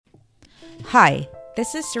Hi,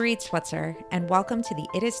 this is Sarit Switzer, and welcome to the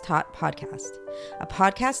It Is Taught podcast, a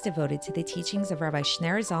podcast devoted to the teachings of Rabbi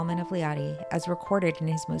Shneur Zalman of Liadi as recorded in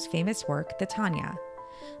his most famous work, the Tanya.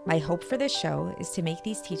 My hope for this show is to make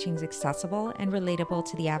these teachings accessible and relatable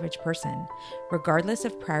to the average person, regardless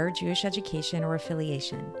of prior Jewish education or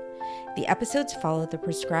affiliation. The episodes follow the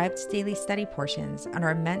prescribed daily study portions and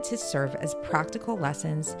are meant to serve as practical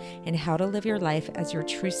lessons in how to live your life as your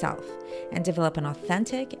true self and develop an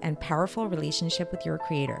authentic and powerful relationship with your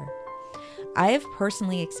Creator. I have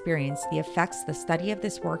personally experienced the effects the study of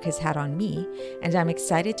this work has had on me, and I'm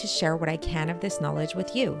excited to share what I can of this knowledge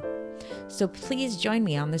with you. So please join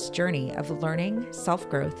me on this journey of learning,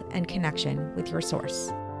 self-growth, and connection with your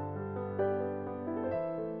source.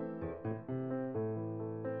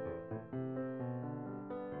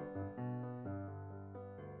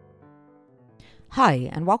 Hi,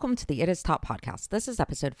 and welcome to the It Is Taught podcast. This is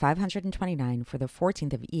episode 529 for the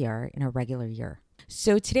 14th of Iyar in a regular year.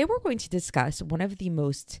 So today we're going to discuss one of the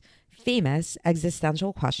most famous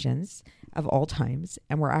existential questions of all times,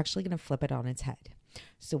 and we're actually going to flip it on its head.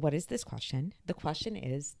 So what is this question? The question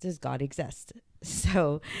is, does God exist?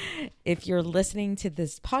 So if you're listening to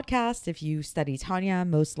this podcast, if you study Tanya,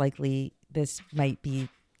 most likely this might be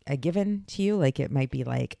a given to you. Like it might be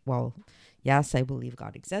like, well, yes, I believe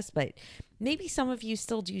God exists, but maybe some of you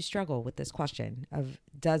still do struggle with this question of,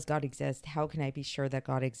 does God exist? How can I be sure that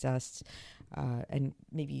God exists? And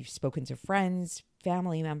maybe you've spoken to friends,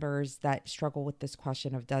 family members that struggle with this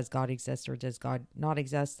question of, does God exist or does God not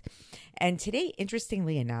exist? And today,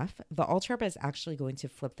 interestingly enough, the Alter Rebbe is actually going to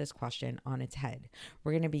flip this question on its head.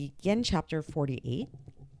 We're going to begin chapter 48.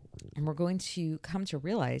 And we're going to come to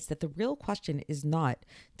realize that the real question is not,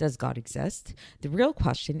 does God exist? The real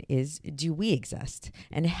question is, do we exist?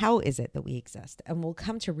 And how is it that we exist? And we'll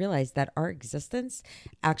come to realize that our existence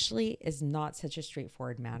actually is not such a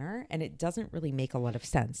straightforward manner, and it doesn't really make a lot of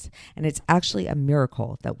sense. And it's actually a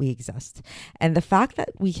miracle that we exist. And the fact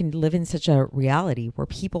that we can live in such a reality where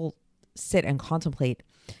people sit and contemplate,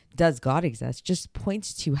 does God exist, just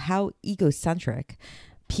points to how egocentric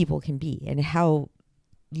people can be and how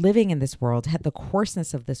living in this world, the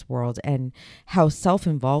coarseness of this world, and how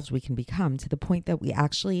self-involved we can become to the point that we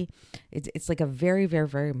actually, it's like a very, very,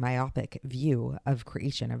 very myopic view of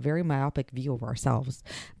creation, a very myopic view of ourselves.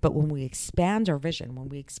 But when we expand our vision, when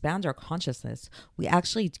we expand our consciousness, we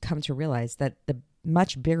actually come to realize that the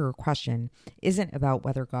much bigger question isn't about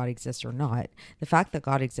whether God exists or not. The fact that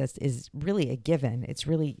God exists is really a given. It's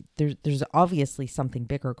really, there's obviously something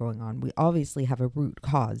bigger going on. We obviously have a root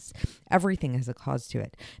cause. Everything has a cause to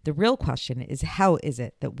it. The real question is, how is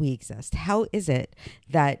it that we exist? How is it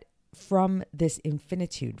that from this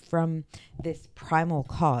infinitude, from this primal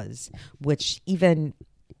cause, which even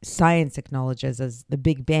science acknowledges as the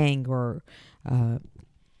Big Bang or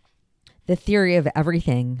the theory of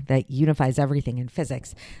everything that unifies everything in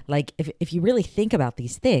physics. Like if you really think about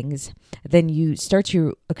these things, then you start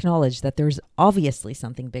to acknowledge that there's obviously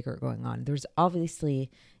something bigger going on. There's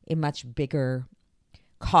obviously a much bigger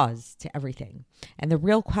cause to everything. And the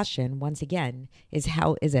real question, once again, is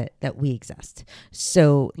how is it that we exist?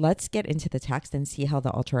 So let's get into the text and see how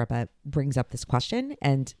the Alter Rebbe brings up this question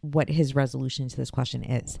and what his resolution to this question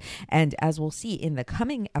is. And as we'll see in the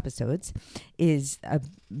coming episodes is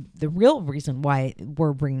the real reason why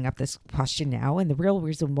we're bringing up this question now, and the real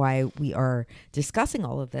reason why we are discussing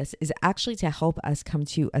all of this is actually to help us come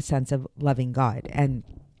to a sense of loving God. And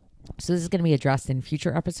so this is going to be addressed in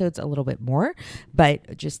future episodes a little bit more,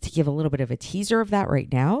 but just to give a little bit of a teaser of that right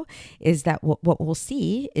now is that what we'll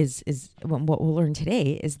see is what we'll learn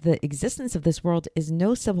today is the existence of this world is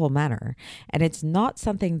no simple matter, and it's not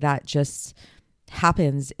something that just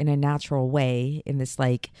happens in a natural way in this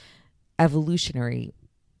like evolutionary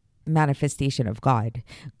manifestation of God.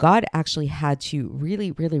 God actually had to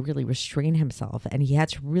really, really, really restrain himself, and he had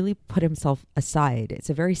to really put himself aside.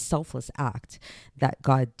 It's a very selfless act that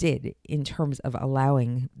God did in terms of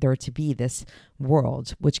allowing there to be this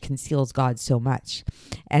world which conceals God so much.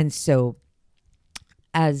 And so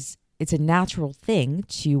as it's a natural thing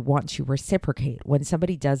to want to reciprocate. When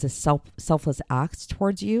somebody does a selfless act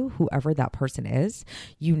towards you, whoever that person is,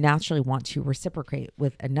 you naturally want to reciprocate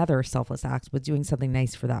with another selfless act, with doing something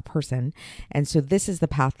nice for that person. And so this is the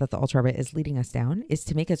path that the Alter Rebbe is leading us down, is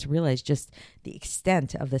to make us realize just the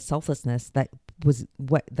extent of the selflessness that was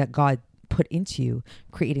that God put into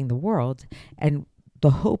creating the world. And the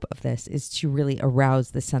hope of this is to really arouse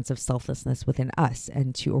the sense of selflessness within us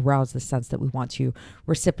and to arouse the sense that we want to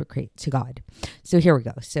reciprocate to God. So here we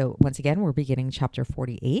go. So once again, we're beginning chapter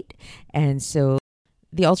 48. And so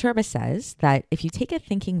the Alter Rebbe says that if you take a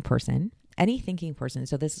thinking person any thinking person,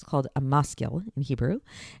 so this is called a maskil in Hebrew,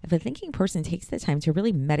 if a thinking person takes the time to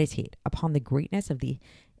really meditate upon the greatness of the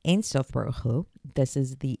Ein Sof Baruch Hu, this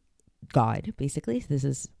is the God, basically. This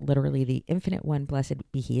is literally the infinite one,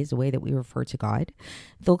 blessed be he, is the way that we refer to God.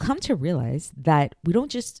 They'll come to realize that we don't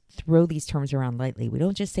just throw these terms around lightly. We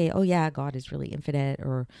don't just say, oh yeah, God is really infinite,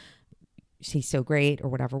 or he's so great, or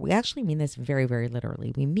whatever. We actually mean this very, very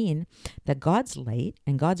literally. We mean that God's light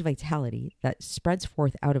and God's vitality that spreads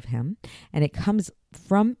forth out of him, and it comes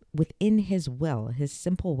from within his will, his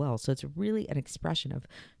simple will. So it's really an expression of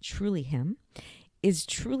truly him, is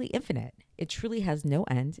truly infinite. It truly has no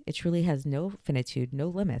end. It truly has no finitude, no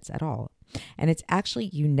limits at all. And it's actually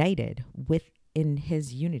united within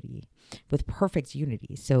his unity, with perfect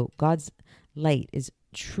unity. So God's light is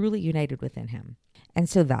truly united within him. And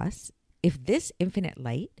so thus, if this infinite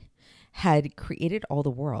light had created all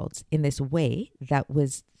the worlds in this way that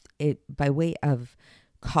was it by way of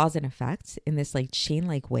cause and effect, in this like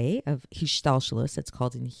chain-like way of hishtalshelus, it's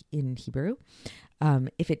called in Hebrew,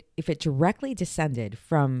 if it directly descended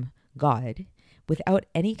from God without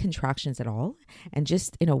any contractions at all, and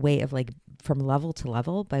just in a way of like from level to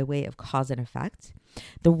level by way of cause and effect,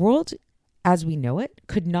 the world as we know it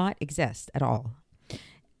could not exist at all.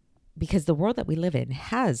 Because the world that we live in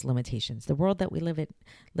has limitations. The world that we live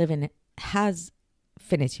in has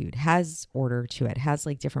finitude, has order to it, has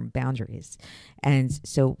like different boundaries. And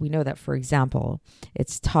so we know that, for example,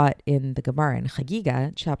 it's taught in the Gemara in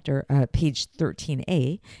Chagiga, chapter page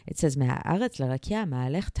 13a. It says,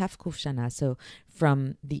 so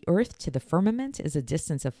from the earth to the firmament is a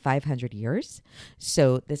distance of 500 years.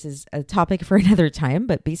 So this is a topic for another time,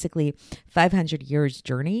 but basically 500 years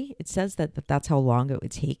journey. It says that's how long it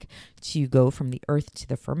would take to go from the earth to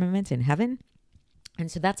the firmament in heaven. And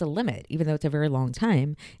so that's a limit. Even though it's a very long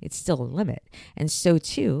time, it's still a limit. And so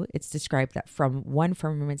too, it's described that from one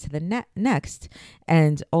firmament to the next,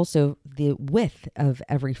 and also the width of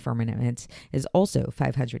every firmament is also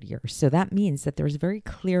 500 years. So that means that there's very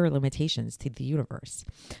clear limitations to the universe.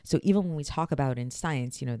 So even when we talk about in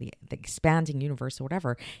science, the expanding universe or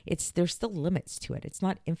whatever, there's still limits to it. It's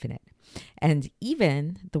not infinite. And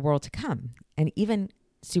even the world to come, and even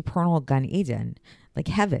supernal Gan Eden, like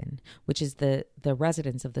heaven, which is the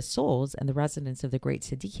residence of the souls and the residence of the great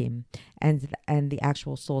tzaddikim and the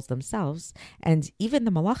actual souls themselves, and even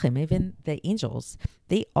the malachim, even the angels,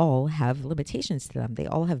 they all have limitations to them. They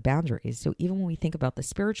all have boundaries. So even when we think about the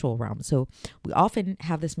spiritual realm, so we often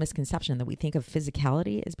have this misconception that we think of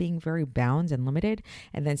physicality as being very bound and limited,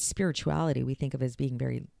 and then spirituality we think of as being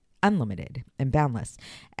very unlimited and boundless.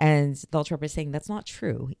 And the Alter Rebbe is saying that's not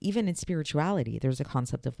true. Even in spirituality, there's a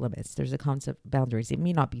concept of limits. There's a concept of boundaries. It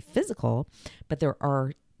may not be physical, but there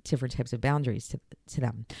are different types of boundaries to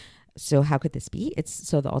them. So how could this be?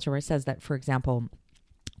 So the Alter Rebbe says that, for example,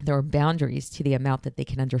 there are boundaries to the amount that they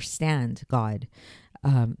can understand God,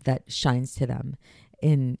 that shines to them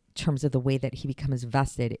in terms of the way that he becomes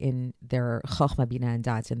vested in their chokhmah, bina, and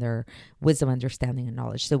dat, and their wisdom, understanding, and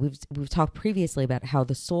knowledge. So we've talked previously about how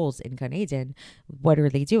the souls in Gan Eden, what are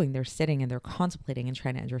they doing? They're sitting and they're contemplating and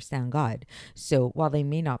trying to understand God. So while they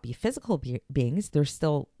may not be physical beings, they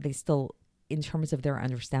still in terms of their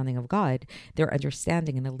understanding of God, they're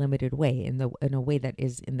understanding in a limited way, in a way that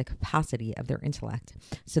is in the capacity of their intellect.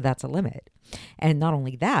 So that's a limit. And not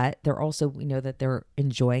only that, we know that they're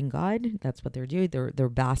enjoying God. That's what they're doing. They're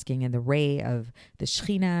basking in the ray of the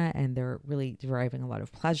Shekhinah, and they're really deriving a lot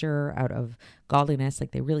of pleasure out of godliness.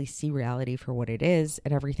 Like they really see reality for what it is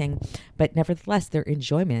and everything. But nevertheless, their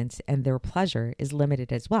enjoyment and their pleasure is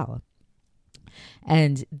limited as well.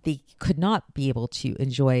 And they could not be able to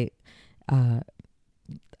enjoy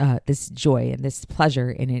this joy and this pleasure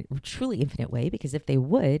in a truly infinite way, because if they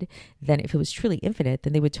would, then if it was truly infinite,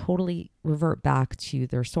 then they would totally revert back to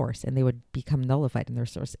their source, and they would become nullified in their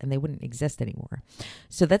source, and they wouldn't exist anymore.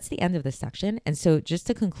 So that's the end of this section. And so just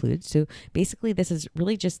to conclude, so basically this is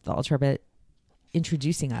really just the Alter Rebbe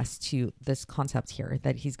introducing us to this concept here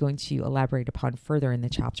that he's going to elaborate upon further in the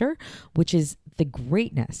chapter, which is the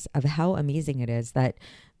greatness of how amazing it is that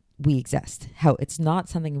we exist, how it's not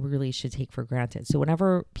something we really should take for granted. So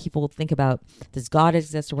whenever people think about, does God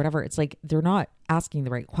exist or whatever, it's like they're not asking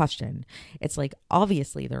the right question. It's like,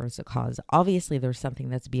 obviously there is a cause. Obviously there's something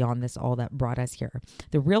that's beyond this all that brought us here.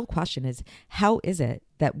 The real question is, how is it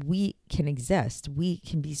that we can exist? We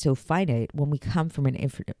can be so finite when we come from an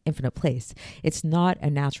infinite place. It's not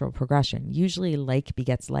a natural progression. Usually like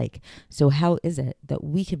begets like. So how is it that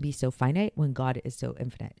we can be so finite when God is so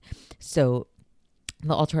infinite? So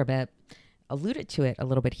the Alter Rebbe alluded to it a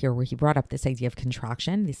little bit here, where he brought up this idea of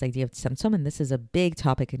contraction, this idea of tzimtzum, and this is a big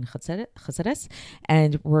topic in Chassidus,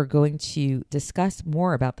 and we're going to discuss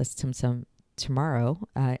more about this tzimtzum tomorrow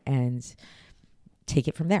and take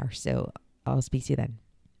it from there. So I'll speak to you then.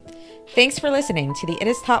 Thanks for listening to the It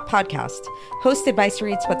Is Taught podcast, hosted by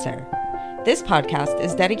Sarit Switzer. This podcast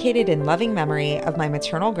is dedicated in loving memory of my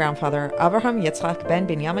maternal grandfather, Avraham Yitzchak ben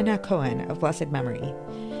Binyamin HaKohen of blessed memory.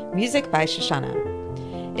 Music by Shoshana.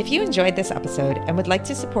 If you enjoyed this episode and would like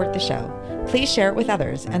to support the show, please share it with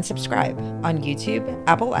others and subscribe on YouTube,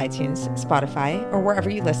 Apple iTunes, Spotify, or wherever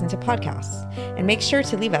you listen to podcasts. And make sure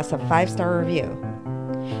to leave us a 5-star review.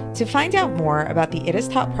 To find out more about the It Is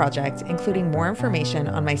Taught project, including more information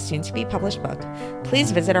on my soon-to-be published book,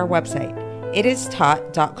 please visit our website,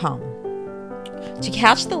 itistaught.com. To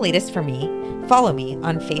catch the latest from me, follow me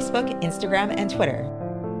on Facebook, Instagram, and Twitter.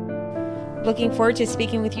 Looking forward to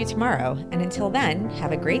speaking with you tomorrow, and until then,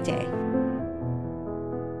 have a great day.